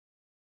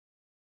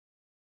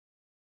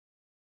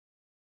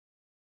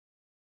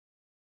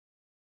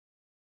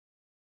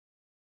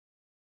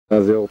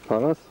There's the old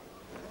palace.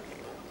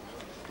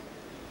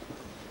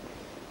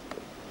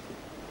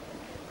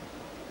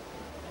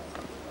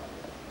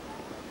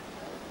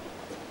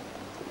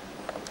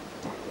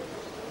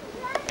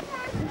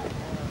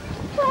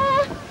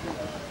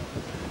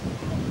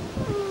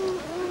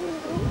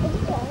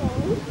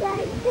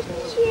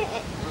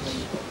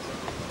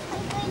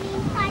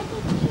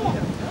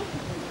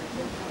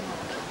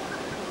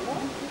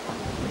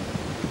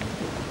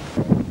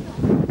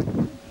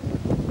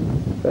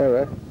 There,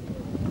 And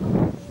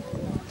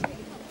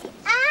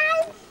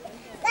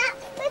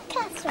that's the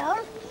castle.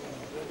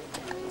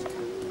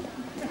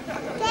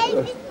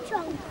 David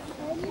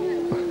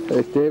Johnson.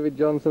 it's David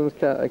Johnson's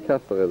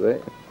castle, is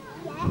it?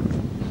 Yeah.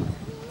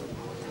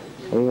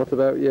 And what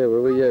about you?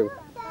 Where were you?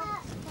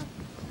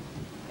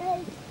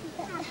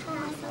 The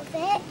house of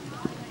it.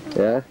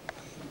 Yeah?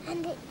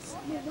 And it's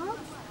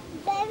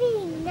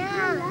very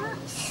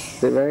nice.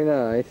 Is it very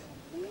nice?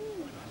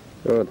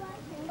 Good.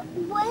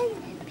 When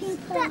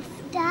people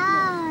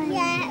die.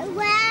 Yeah,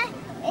 where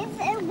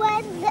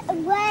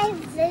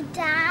they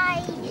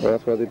died. Well,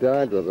 that's where they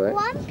died, was it?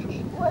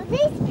 Well,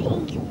 these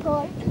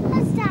people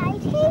has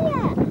died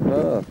here.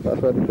 Oh,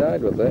 that's where they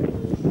died, was it?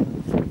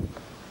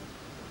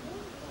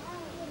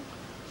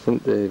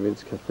 St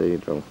David's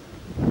Cathedral.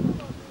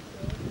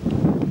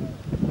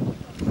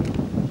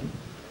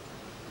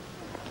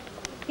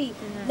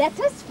 Let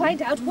us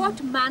find out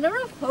what manner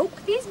of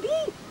folk these be.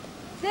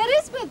 There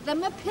is with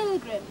them a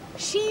pilgrim.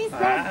 She's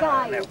their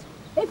guide.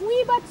 If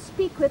we but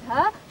speak with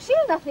her,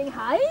 she'll nothing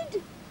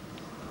hide.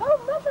 Oh,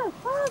 mother,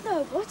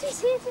 father, what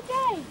is here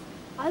today?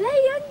 Are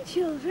they young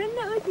children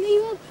that with me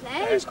will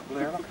play?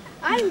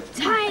 I'm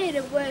tired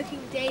of working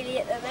daily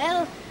at the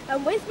mill,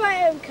 and with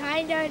my own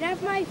kind I'd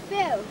have my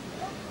fill.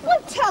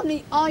 Well, tell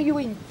me, are you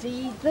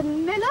indeed the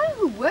miller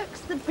who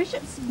works the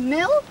bishop's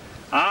mill?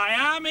 I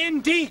am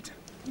indeed.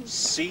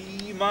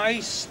 See my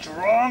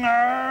strong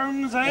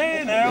arms,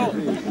 eh, now?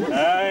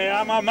 I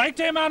am a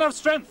mighty man of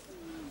strength.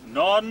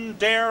 None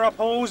dare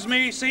oppose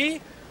me,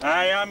 see?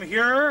 I am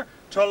here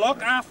to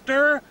look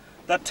after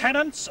the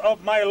tenants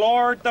of my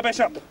lord the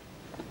bishop.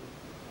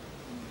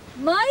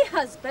 My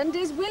husband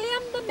is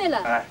William the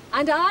miller,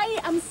 and I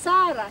am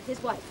Sarah,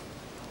 his wife.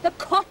 The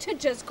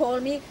cottagers call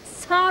me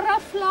Sarah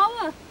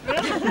Flower.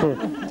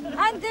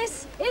 And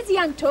this is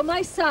Yanto,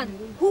 my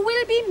son, who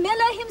will be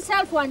miller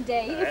himself one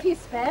day, if he's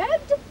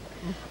spared.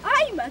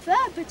 Aye, mother,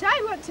 but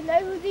I want to know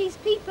who these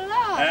people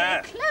are.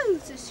 Their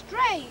clothes are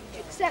strange,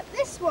 except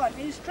this one,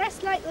 who's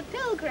dressed like the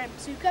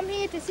pilgrims who come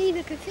here to see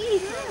the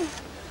cathedral.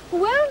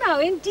 Well now,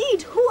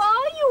 indeed, who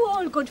are you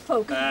all, good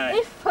folk?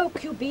 If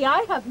folk you be,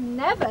 I have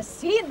never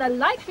seen the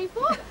like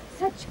before.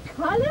 Such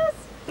colours,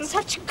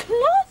 such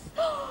cloth.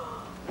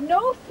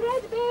 No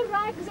threadbare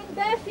rags and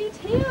bare feet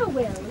here,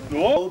 Will.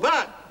 No,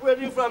 but where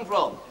do you come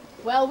from?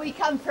 Well, we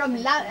come from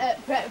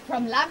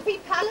Lampy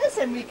Palace,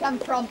 and we come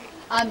from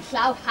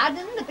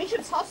Clowhaddon, the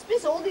bishop's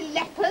hospice, all the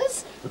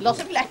lepers. A lot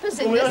of lepers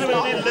in this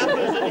lot. Any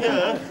lepers in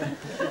here?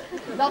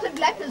 A lot of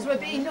lepers were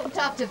being looked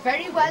after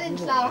very well in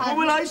Clowhaddon.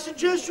 Well, I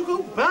suggest you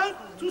go back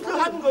to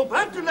Clowhaddon, go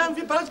back to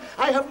Lampy Palace.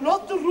 I have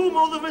not the room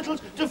or the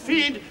victuals to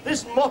feed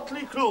this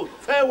motley crew.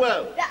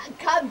 Farewell.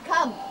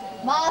 Come.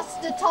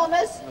 Master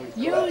Thomas,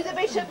 you the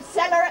bishop's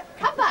cellarer,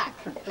 come back.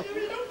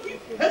 You don't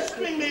keep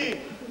pestering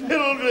me,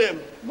 pilgrim.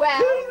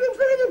 Well,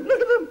 Pilgrims,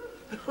 look at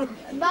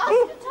them.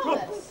 Master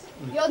Thomas,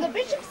 you're the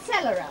bishop's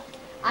cellarer,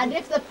 and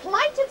if the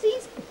plight of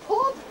these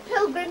poor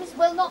pilgrims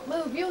will not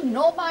move you,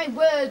 nor my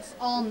words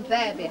on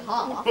their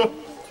behalf,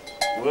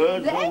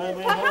 Words on then their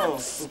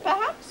behalf.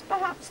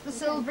 perhaps the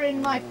silver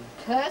in my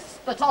purse,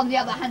 but on the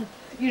other hand,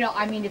 you know,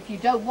 I mean, if you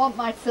don't want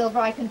my silver,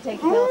 I can take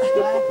it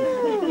elsewhere.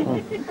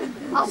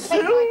 I'll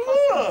take my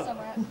custom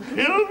somewhere.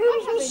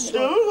 Pilgrims and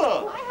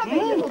silver. I have a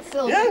little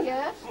silver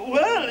here.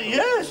 Well,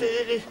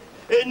 yes.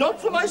 Not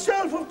for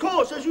myself, of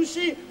course. As you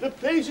see, the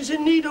place is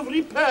in need of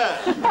repair.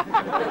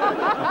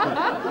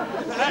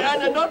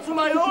 and not for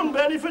my own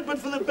benefit, but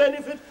for the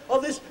benefit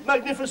of this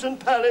magnificent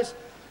palace.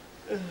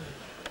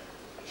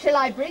 Can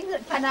I bring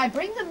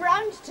them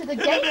round to the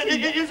gate?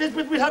 Yes,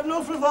 but we have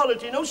no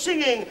frivolity, no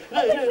singing.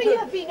 If we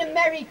have been a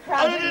merry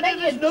crowd,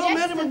 There's no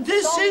merriment.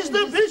 This is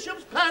the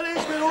bishop's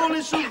palace where all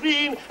is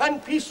serene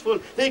and peaceful.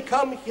 They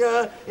come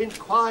here in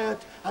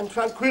quiet and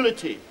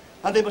tranquility,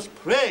 and they must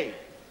pray.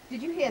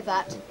 Did you hear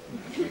that?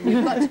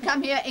 You've got to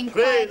come here in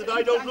Pray quiet that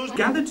I don't lose...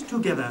 Gathered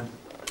together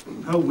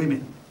her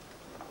women.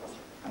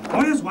 And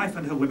Boyer's wife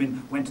and her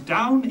women went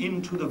down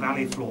into the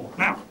valley floor.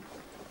 Now,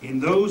 in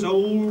those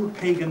old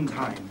pagan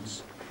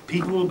times,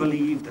 people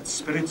believed that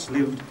spirits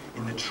lived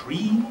in the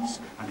trees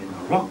and in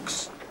the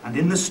rocks and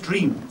in the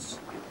streams.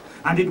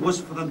 And it was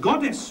for the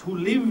goddess who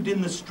lived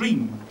in the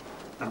stream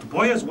that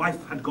Boyer's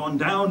wife had gone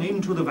down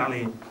into the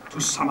valley to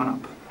summon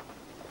up.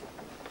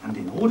 And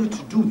in order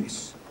to do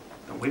this,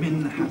 the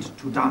women had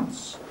to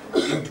dance,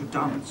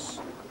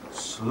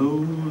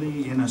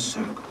 slowly in a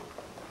circle.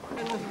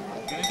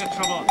 Get into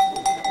trouble.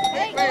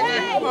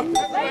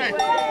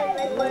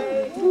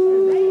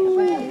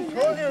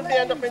 Told you they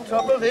end up in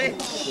trouble, eh?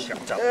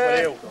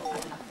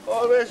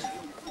 Always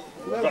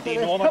Bloody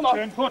Norman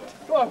Turnfoot.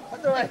 Go on,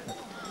 put the way.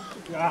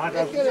 God,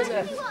 Get in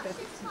there.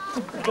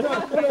 Come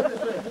on,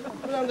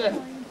 put on there.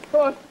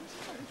 Come on.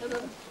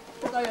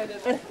 Put that in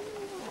there.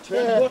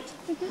 Turnfoot.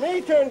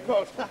 Me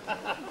turncoat.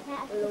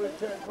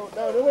 Turncoat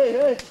now, do we,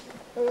 eh?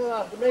 Look at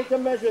that. Make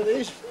them measure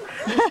these.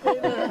 I'm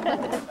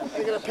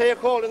going to pay a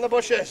call in the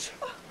bushes.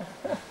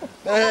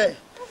 Hey.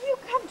 Have you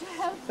come to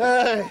help?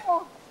 Hey.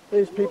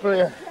 These people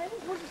here.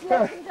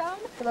 Down.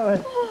 Come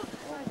on.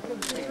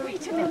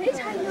 Wait a minute,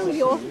 I know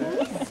your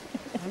voice.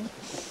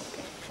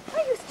 I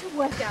used to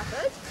work at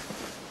it.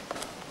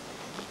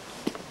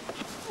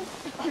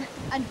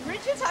 And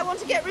Bridget, I want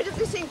to get rid of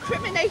this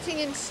incriminating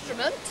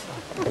instrument.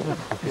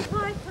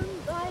 Ripen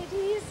thy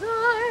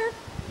desire,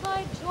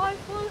 thy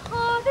joyful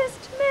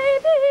harvest may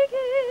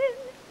begin.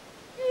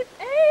 If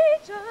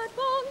age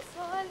advance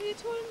a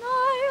little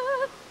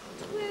nigher,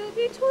 'twill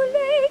be too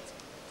late,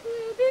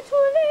 'twill be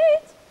too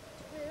late,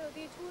 'twill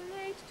be too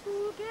late to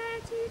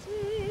get it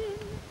in.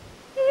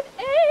 If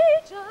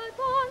age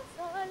advance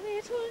a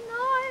little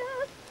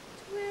nigher,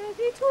 'twill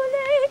be too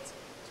late,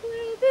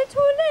 'twill be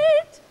too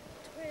late,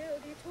 'twill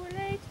be too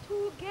late to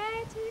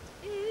get it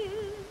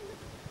in.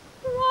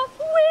 Rough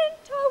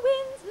winter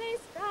winds lay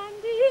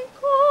standing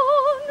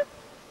corn,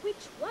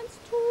 which once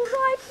too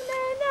ripe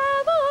may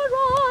never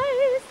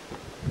rise,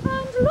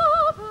 and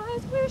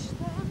lovers wish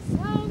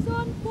themselves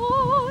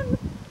unborn,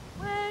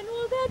 when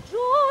all their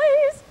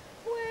joys,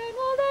 when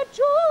all their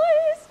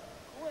joys,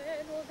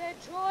 when all their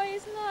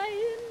joys lie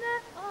in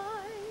their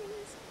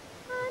eyes,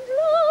 and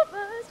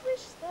lovers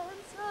wish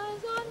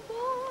themselves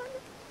unborn,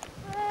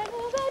 when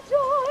all their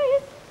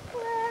joys,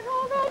 when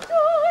all their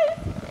joys,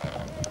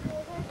 when all their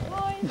joys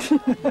lie in their eyes.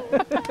 Come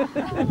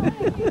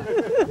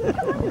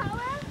on,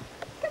 Howard.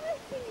 Come and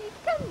see me.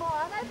 Come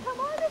on. I've come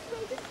all this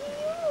way to see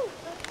you.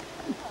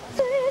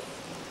 This,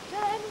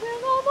 then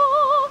will no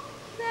more,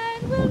 then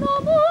will no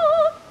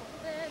more,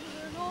 then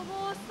will no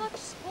more such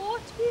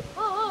sport be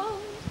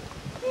found.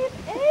 If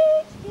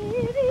age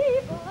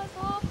delivers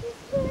of his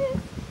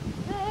bliss,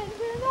 then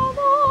will no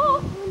more,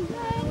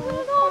 then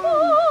will no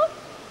more,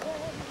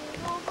 then will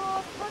no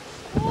more such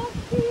sport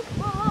be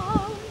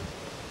found.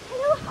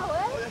 Hello,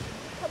 Howard.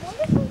 Come on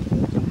this way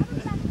to have a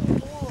chat.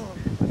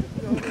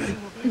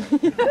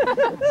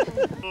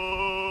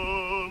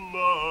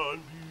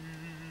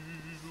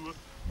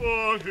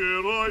 For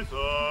here I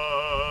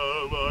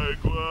am, I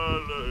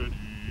gweledi,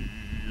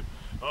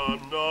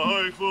 and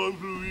I from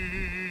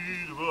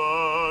Blwyd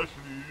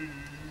Fasliw,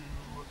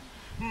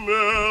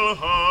 Mel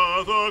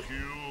haddach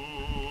yw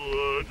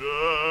y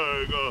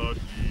deg a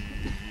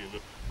llun,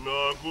 na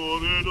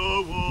gwred o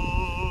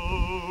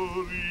fawr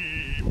I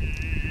mi,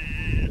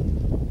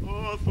 a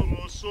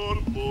thros o'r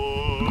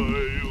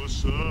boi yw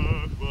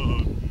sech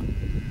fan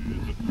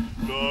hyn,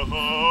 na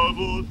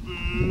hafod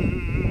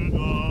byd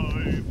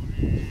a'i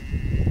fri.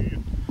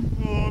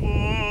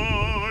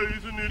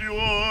 Obaith nid yw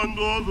ond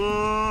o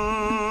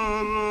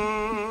dderedd,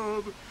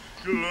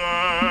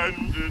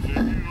 glendid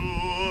nid yw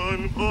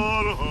yn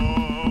parhau.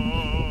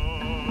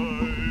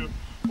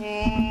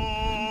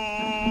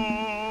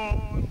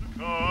 Ond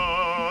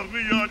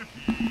cariad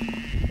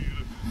pur,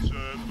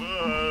 sef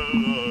fel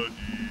y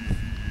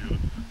dir,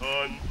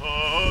 yn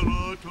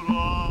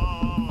paratrad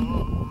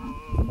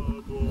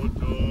o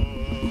dau.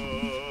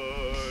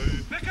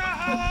 Vicar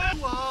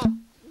Howard!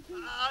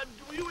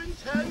 Do you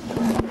intend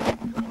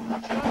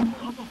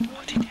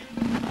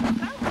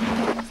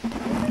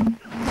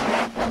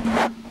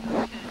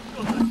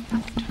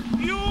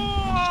You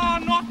are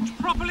not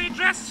properly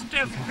dressed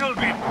as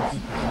pilgrims.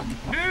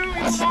 No, you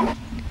are not.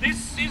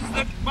 This is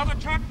the Mother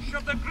Church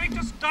of the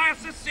greatest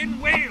diocese in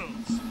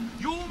Wales.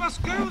 You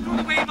must go through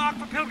the way marked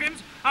for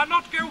pilgrims and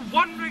not go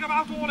wandering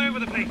about all over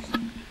the place.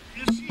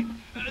 You see,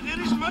 there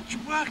is much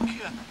work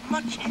here,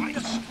 much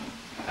industry.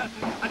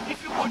 And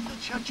if you go to the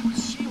church, you will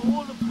see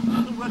all the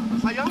people work.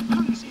 My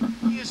uncle, you see,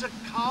 he is a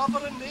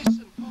carver and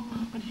mason.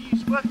 And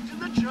he's worked in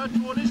the church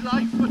all his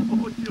life. But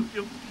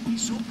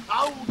he's so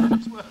proud of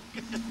his work.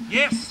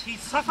 Yes, he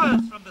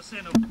suffers from the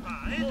sin of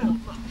pride.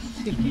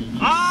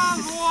 Our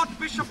Lord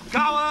Bishop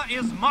Gower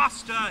is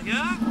master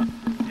here,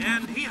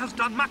 and he has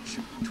done much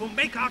to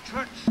make our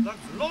church the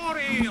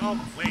glory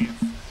of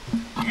Wales.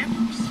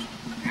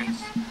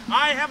 Yes,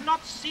 I have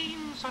not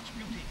seen such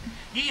beauty.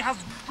 He has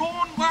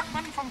drawn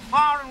workmen from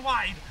far and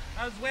wide,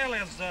 as well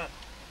as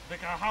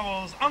Vicar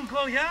Howell's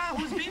uncle here,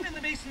 who's been in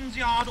the mason's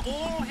yard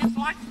all his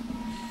life.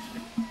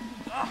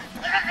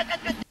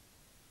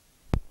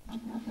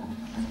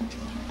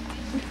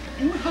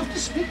 You have to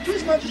speak to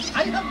His Majesty.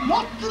 I have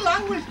not the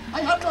language.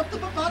 I have not the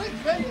barbaric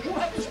friend. You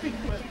have to speak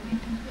to him.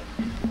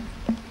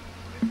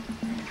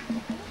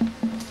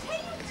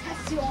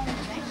 Salutations,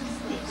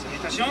 Majesty.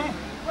 Salutations.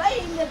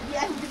 Voyez le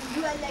bien de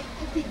vous à la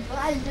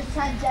cathédrale de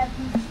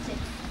Saint-Jean-Baptiste.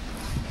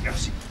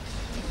 Merci.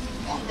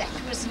 That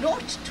was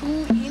not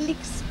too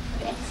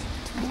ill-expressed,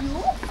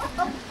 no.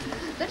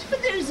 But for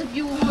those of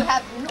you who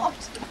have not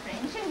the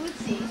French, I would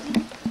say it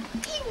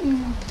in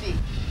English.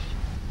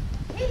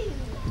 Hail,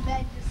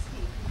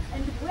 Majesty,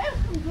 and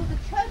welcome to the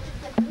Church of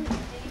the Good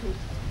David,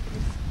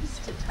 this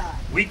Easter time. time.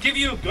 We give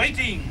you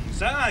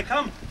greetings. I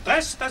come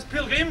dressed as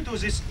pilgrim to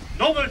this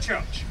noble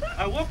church.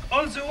 I walk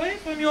all the way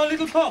from your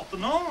little port,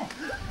 no?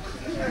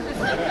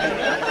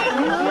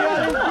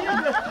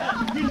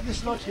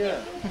 This lot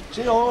here.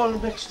 See, all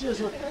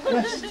mixtures of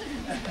West.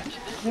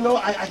 You know,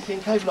 I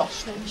think I've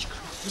lost it.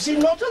 You see,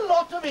 not a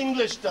lot of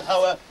English to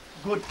our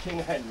good King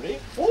Henry.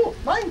 Oh,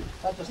 mind,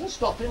 that doesn't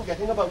stop him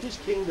getting about his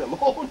kingdom.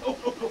 Oh, no.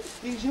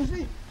 He's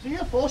usually 3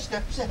 or 4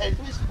 steps ahead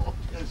of his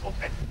courtiers.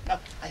 Okay. Now,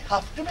 I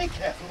have to be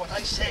careful what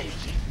I say, you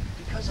see,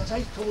 because as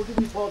I told you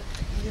before,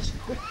 he is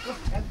quick of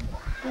temper.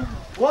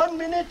 1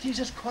 minute he's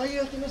as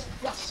quiet and as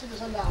placid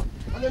as a lamb,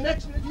 and the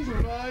next minute he's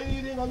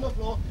writhing on the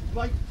floor,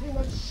 biting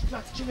and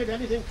scratching at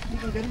anything he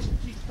can get his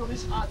teeth or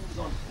his hands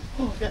on.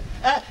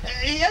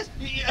 Yes,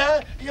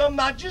 Your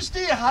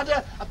Majesty had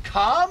a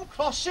calm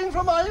crossing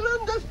from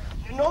Ireland.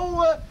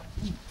 No,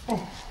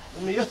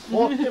 mere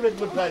thought of it,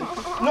 my friend.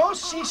 No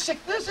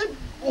seasickness, and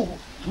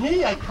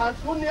me, I can't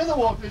go near the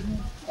water.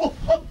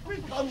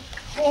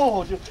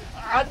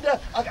 And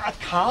a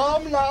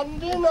calm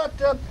landing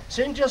at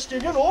St.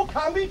 Justinian. Oh,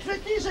 can be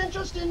tricky, St.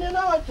 Justinian,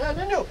 now, I'm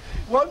telling you.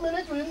 1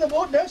 minute you're in the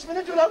boat, next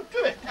minute you're out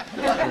of it.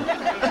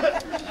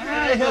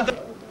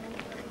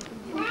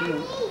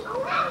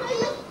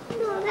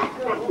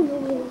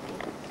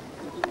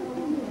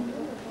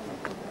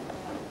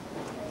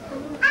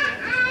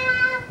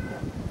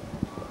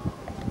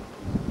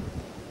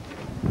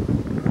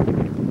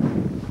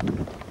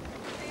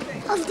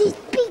 Of these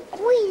big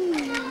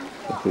wings.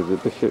 This is the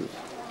Bishop's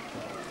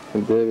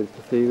St David's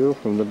Cathedral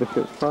from the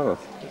Bishop's Palace.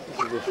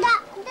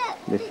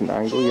 Different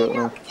angle, you don't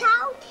know. Knocked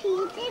out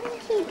here,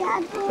 didn't he,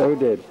 Dad? Oh, he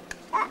did?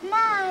 That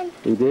man.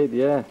 He did,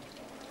 yeah.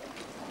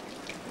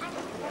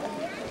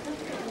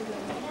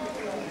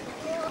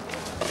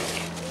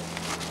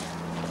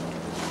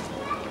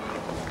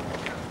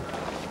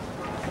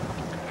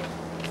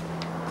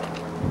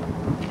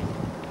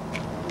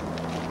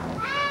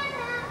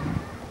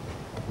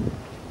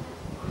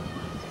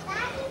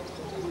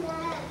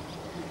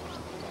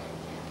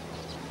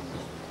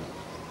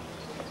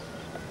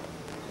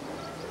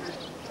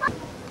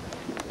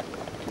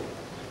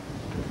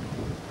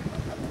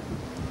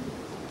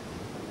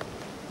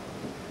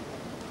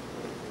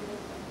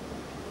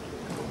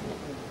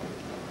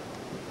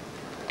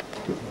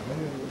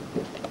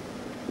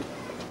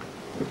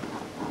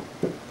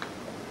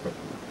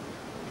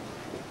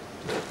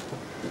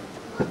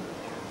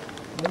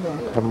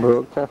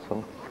 Pembroke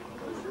Castle,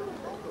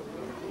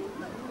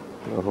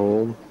 the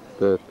home,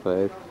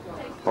 birthplace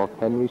of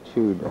Henry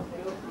Tudor,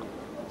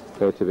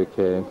 later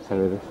became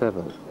Henry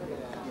VII.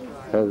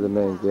 There's the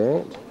main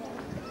gate,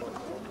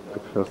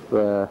 across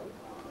there,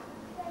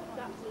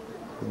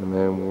 the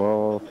main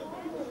wall,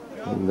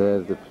 and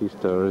there's the Piece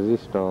de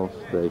Resistance,